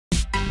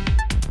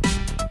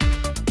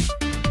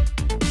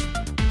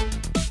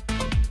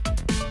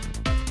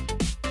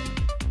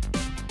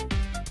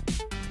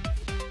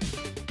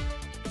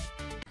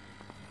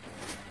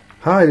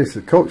Hi, this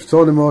is Coach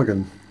Tony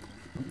Morgan.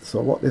 So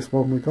what this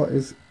one we got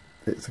is,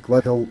 it's a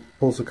Gledhill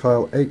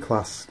Pulsacoil A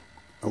class,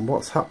 and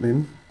what's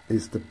happening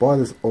is the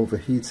boiler's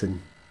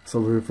overheating. So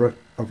we've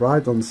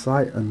arrived on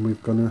site and we're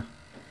gonna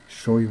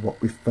show you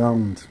what we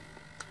found.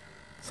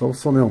 So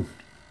Sunil,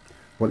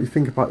 what do you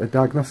think about the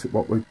diagnostic,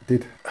 what we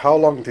did? How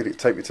long did it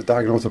take you to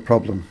diagnose a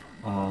problem?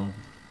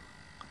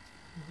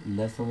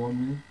 Less than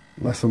 1 minute.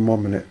 Less than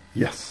 1 minute,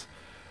 yes.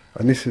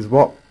 And this is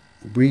what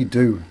we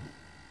do.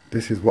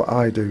 This is what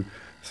I do.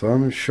 So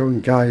I'm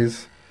showing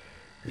guys,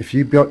 if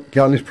you get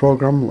on this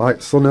program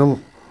like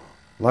Sunil,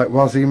 like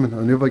Wazim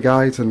and the other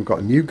guys, and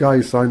got new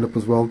guys signed up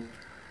as well,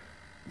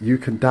 you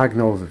can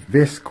diagnose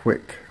this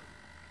quick.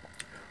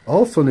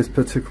 Also in this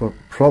particular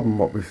problem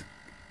what we're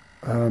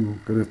going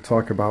to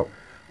talk about,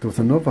 there was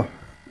another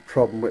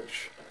problem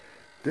which,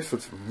 this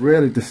was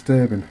really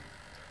disturbing.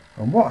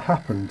 And what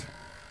happened,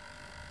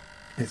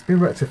 it's been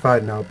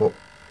rectified now, but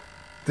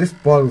this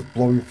boiler was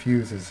blowing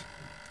fuses.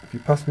 If you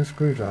pass me a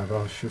screwdriver,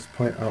 I'll just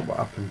point out what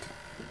happened.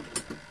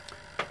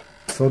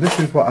 So this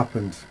is what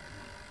happened.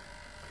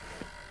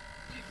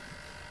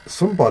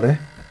 Somebody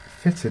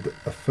fitted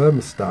a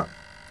thermostat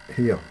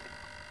here.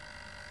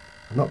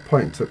 I'm not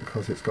pointing to it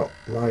because it's got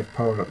live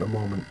power at the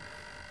moment.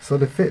 So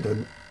they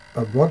fitted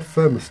a rod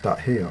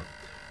thermostat here,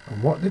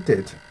 and what they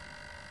did,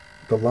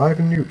 the live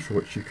and neutral,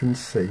 which you can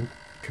see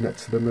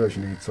connected to the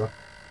immersion heater,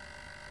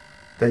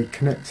 they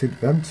connected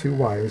them two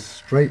wires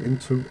straight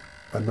into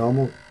a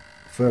normal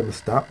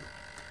thermostat.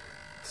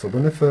 So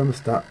when the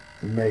thermostat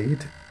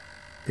made,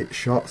 it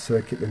short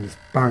circuited and just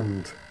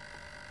banged,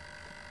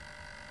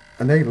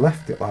 and they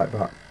left it like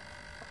that.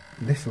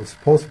 And this was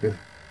supposed to be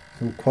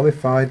some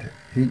qualified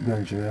heating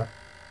engineer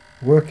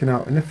working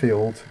out in the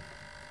field,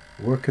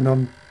 working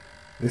on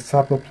this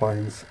type of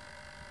appliance,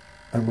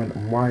 and went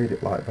and wired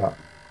it like that.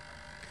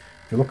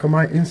 If you look on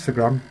my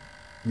Instagram,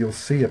 you'll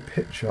see a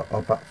picture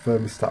of that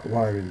thermostat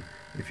wiring,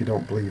 if you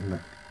don't believe me.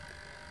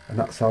 And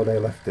that's how they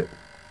left it.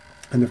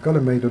 And they've gone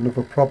and made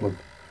another problem,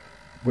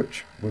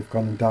 which we've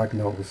gone and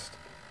diagnosed.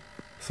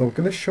 So we're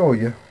going to show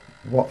you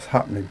what's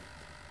happening.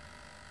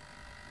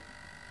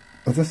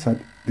 As I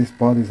said, this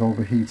boiler is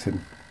overheating.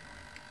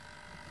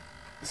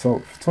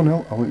 So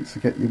Tunil, I want you to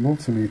get your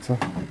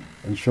multimeter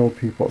and show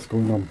people what's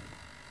going on.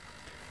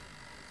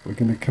 We're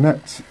going to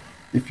connect,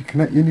 if you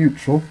connect your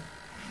neutral,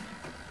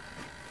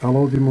 I'll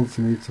hold your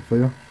multimeter for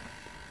you.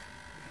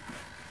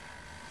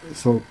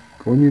 So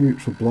go on your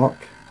neutral block.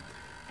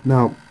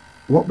 Now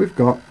what we've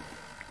got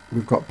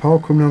power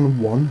coming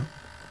on 1,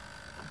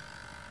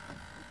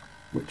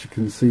 which you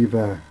can see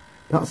there.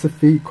 That's the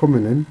feed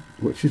coming in,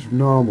 which is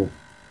normal.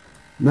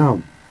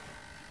 Now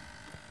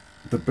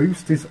the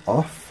boost is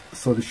off,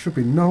 so there should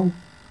be no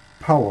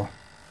power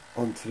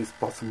onto this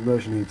bottom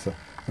immersion heater.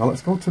 Now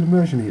let's go to the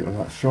immersion heater and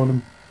let's show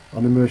them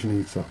on the immersion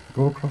heater.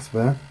 Go across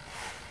there.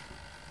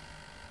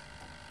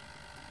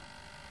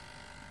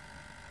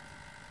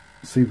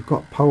 See, we've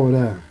got power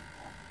there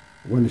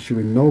when there's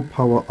showing no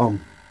power on,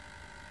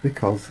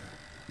 because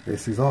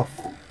this is off.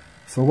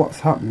 So what's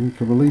happening, you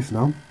can release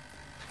now, you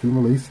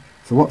can release.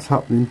 So what's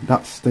happening,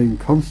 that's staying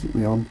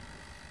constantly on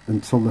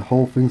until the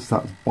whole thing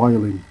starts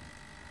boiling.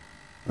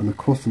 And the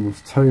customer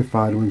was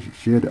terrified when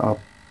she heard it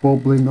all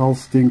bubbling, all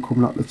steam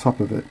coming out the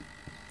top of it.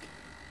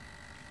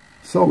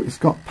 So it's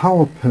got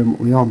power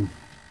permanently on,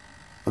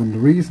 and the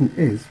reason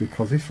is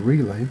because this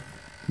relay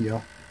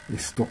here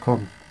is stuck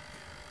on.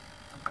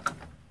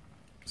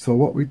 So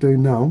what we do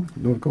now,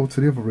 we'll go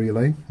to the other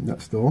relay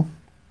next door,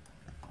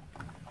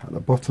 at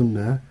the bottom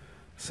there.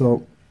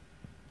 So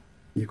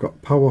you've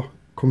got power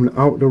coming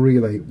out of the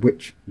relay,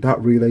 which that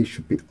relay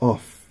should be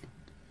off.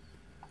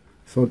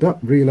 So that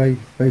relay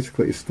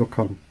basically is stuck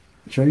on.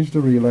 Change the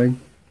relay,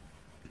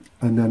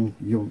 and then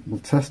we'll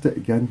test it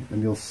again,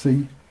 and you'll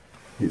see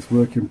it's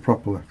working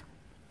properly.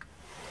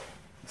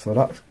 So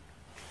that's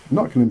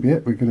not going to be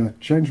it. We're going to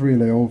change the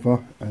relay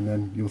over, and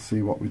then you'll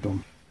see what we've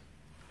done.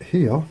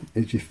 Here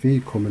is your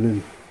feed coming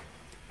in.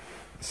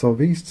 So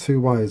these two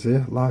wires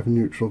here, live and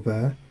neutral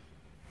there,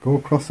 go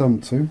across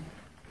them two,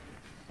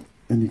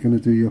 and you're going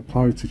to do your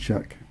polarity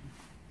check.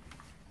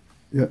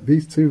 Yeah,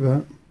 these two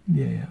there.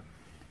 Yeah.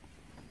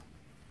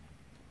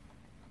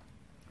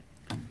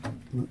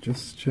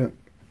 Just check.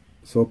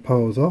 So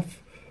power's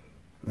off,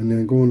 and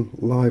then go on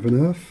live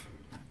and earth.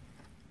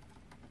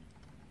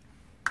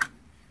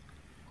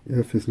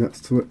 Earth is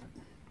next to it.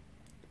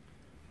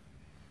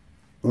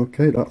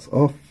 Okay, that's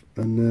off,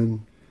 and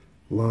then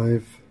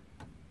live,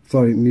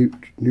 sorry,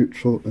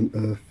 neutral and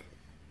earth.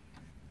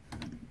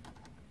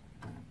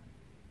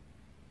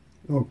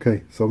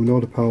 Okay, so we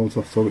know the power's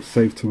off, so it's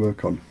safe to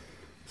work on.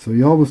 So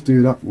you always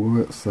do that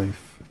where it's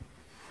safe.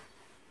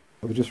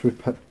 We're just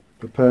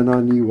preparing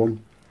our new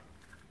one.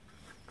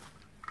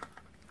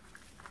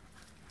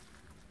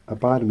 I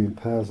buy them in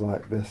pairs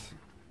like this,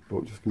 but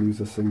we're just going to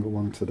use a single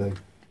one today.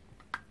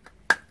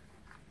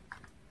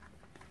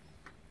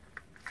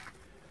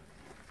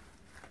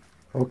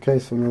 Okay,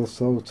 so now,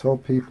 so tell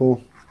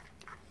people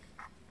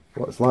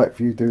what it's like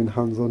for you doing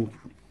hands-on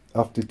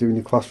after doing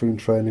your classroom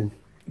training.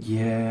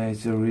 Yeah,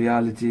 it's a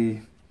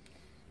reality.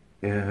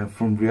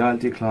 from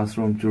reality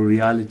classroom to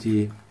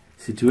reality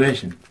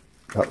situation.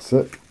 That's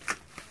it.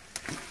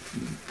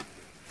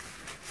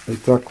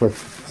 Exactly.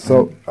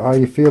 So, how are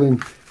you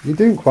feeling? You're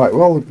doing quite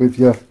well with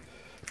your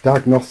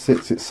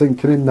diagnostics. It's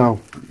sinking in now.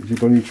 You've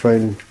done your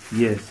training.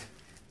 Yes,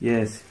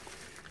 yes.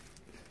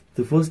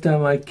 The first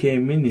time I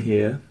came in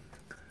here,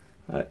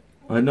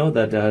 I know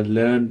that I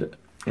learned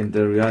in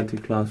the reality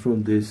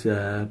classroom this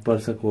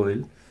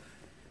Pulsacoil.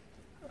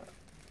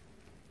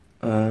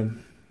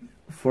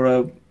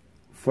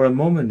 For a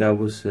moment I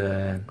was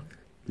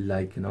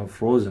like, you know,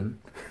 frozen.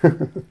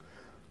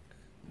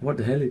 What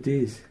the hell it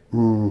is?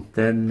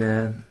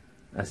 Then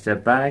I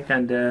stepped back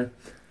and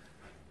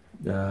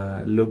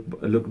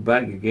look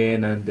back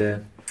again,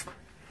 and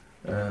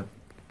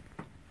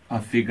I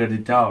figured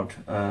it out.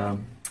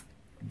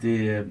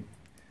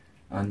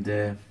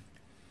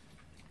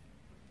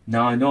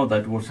 Now I know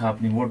that what's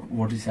happening.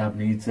 What is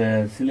happening? It's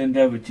a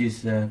cylinder which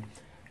is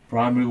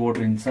primary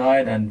water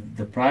inside, and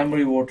the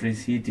primary water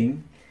is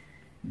heating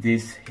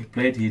this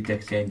plate heat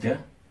exchanger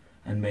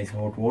and makes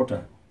hot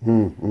water.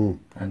 And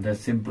that's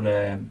simple.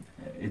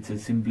 It's a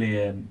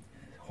simply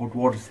hot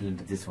water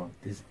cylinder. This one.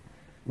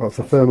 Well, it's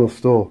a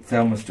thermostat.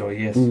 Thermostat,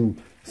 yes.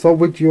 So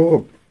with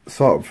your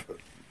sort of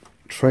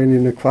training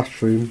in the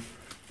classroom,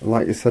 and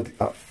like you said,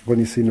 when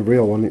you seen the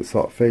real one, it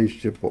sort of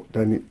phased you, but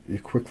then you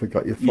quickly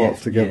got your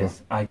thoughts together.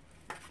 Yes,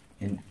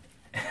 in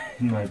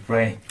my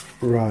brain.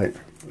 Right.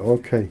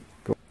 Okay.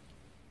 Good.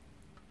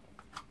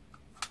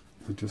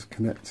 We're just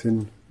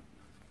connecting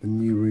the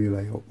new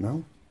relay up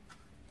now.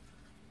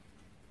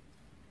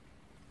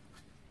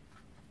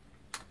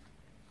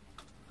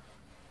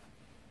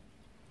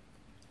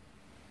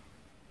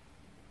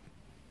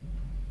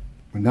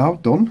 We're now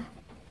done.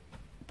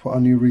 Put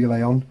our new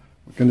relay on.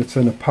 We're going to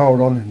turn the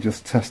power on and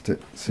just test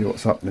it, see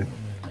what's happening.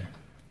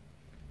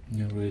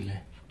 New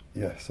relay.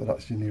 Yeah, so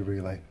that's your new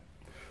relay.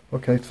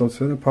 Okay, so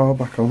turn the power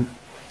back on.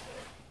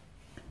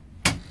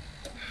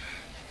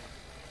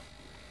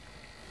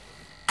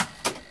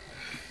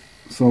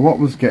 So what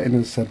was getting,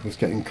 as I said, was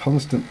getting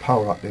constant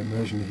power at the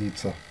immersion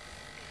heater.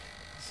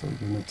 So we're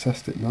going to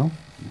test it now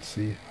and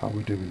see how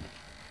we're doing.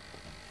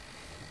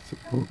 So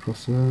go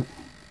across there.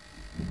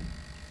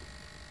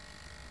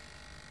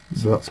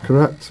 So that's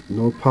correct,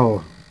 no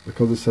power,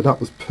 because I said that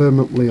was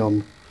permanently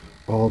on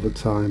all the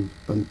time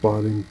and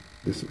boiling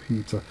this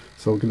heater.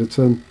 So we're going to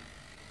turn,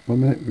 1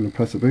 minute, we're going to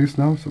press a boost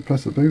now, so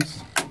press the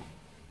boost.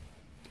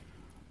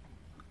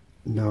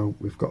 Now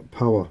we've got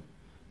power.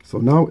 So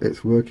now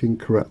it's working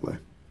correctly.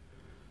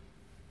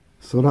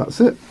 So that's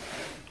it.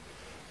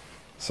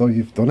 So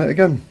you've done it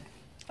again.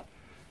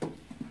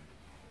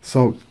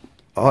 So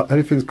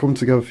everything's come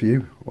together for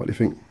you. What do you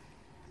think?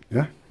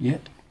 Yeah? Yeah,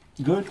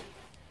 good.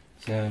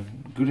 It's a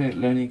good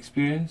learning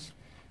experience.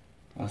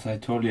 As I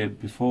told you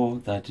before,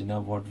 that you know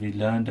what we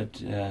learned at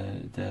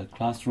the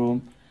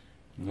classroom,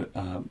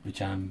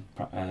 which I'm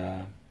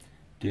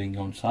doing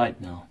on site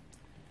now.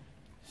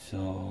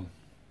 So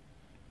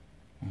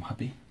I'm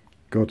happy.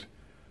 Good.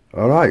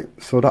 All right.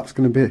 So that's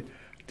going to be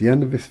the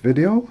end of this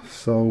video.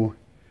 So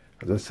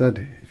as I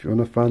said, if you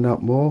want to find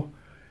out more,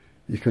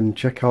 you can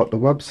check out the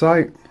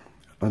website,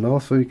 and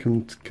also you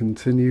can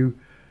continue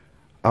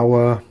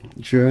our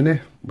journey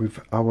with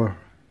our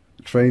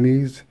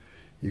trainees.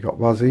 You got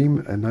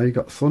Wazim, and now you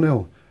got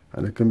Sunil,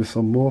 and there's going to be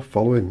some more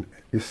following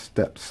his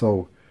steps.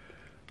 So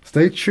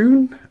stay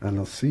tuned, and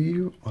I'll see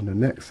you on the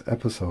next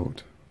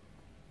episode.